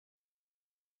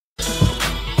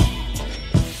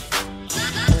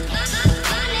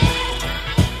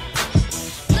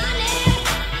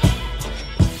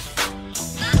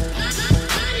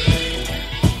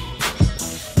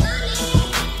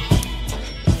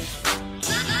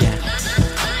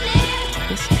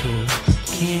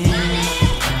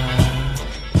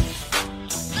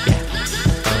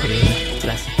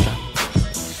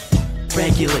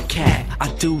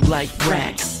do like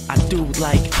racks, I do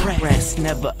like press,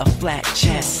 never a flat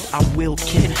chest. I will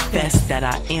confess that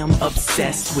I am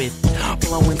obsessed with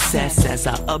blowing cess as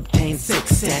I obtain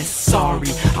success. Sorry,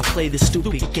 I play the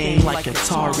stupid game like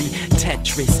Atari,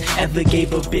 Tetris. Ever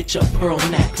gave a bitch a pearl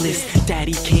necklace?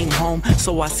 Daddy came home,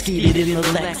 so I skeeted in a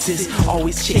Lexus.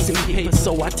 Always chasing paper,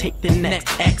 so I take the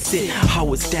next exit. I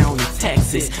was down in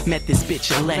Texas, met this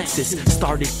bitch Alexis,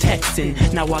 started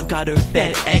texting, now I got her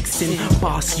FedExing.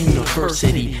 Boss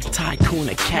University, Tycoon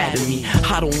Academy.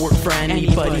 I don't work for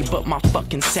anybody but my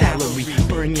fucking salary.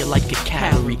 Burn you like a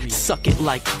calorie, suck it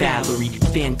like Valerie.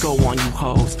 Van Gogh on you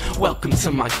hoes, welcome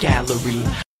to my gallery.